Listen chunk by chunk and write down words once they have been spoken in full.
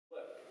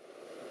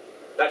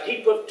That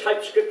heap of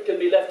typescript can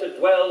be left to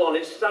dwell on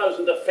its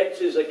 1,000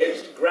 offences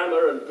against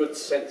grammar and good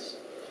sense.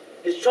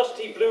 His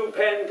trusty blue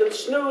pen can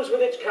snooze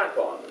with its cap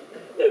on.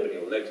 Nobody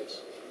will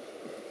notice.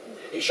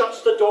 He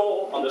shuts the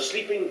door on the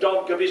sleeping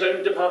dog of his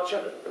own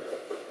departure,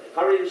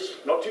 hurries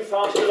not too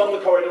fast along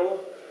the corridor,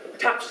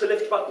 taps the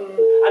lift button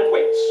and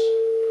waits.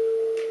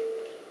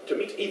 To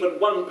meet even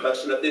one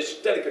person at this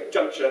delicate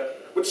juncture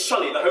would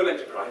sully the whole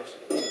enterprise.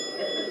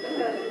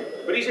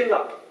 But he's in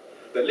luck.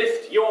 The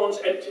lift yawns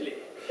emptily.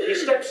 He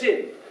steps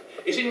in,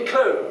 is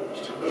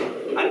enclosed,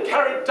 and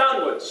carried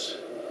downwards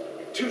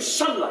to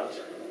sunlight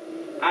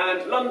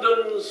and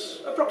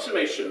London's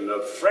approximation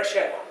of fresh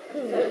air.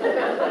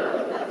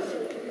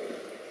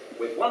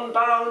 With one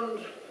bound,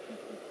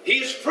 he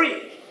is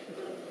free.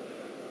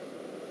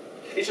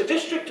 It's a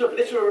district of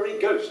literary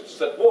ghosts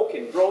that walk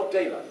in broad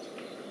daylight.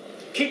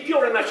 Keep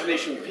your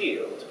imagination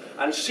peeled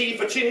and see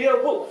Virginia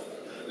Woolf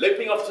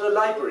loping off to the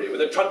library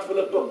with a trunk full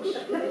of books.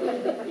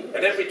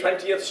 At every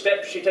 20th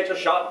step, she takes a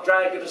sharp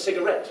drag at a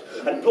cigarette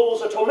and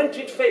pulls a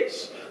tormented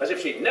face as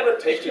if she'd never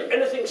tasted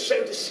anything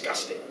so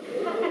disgusting.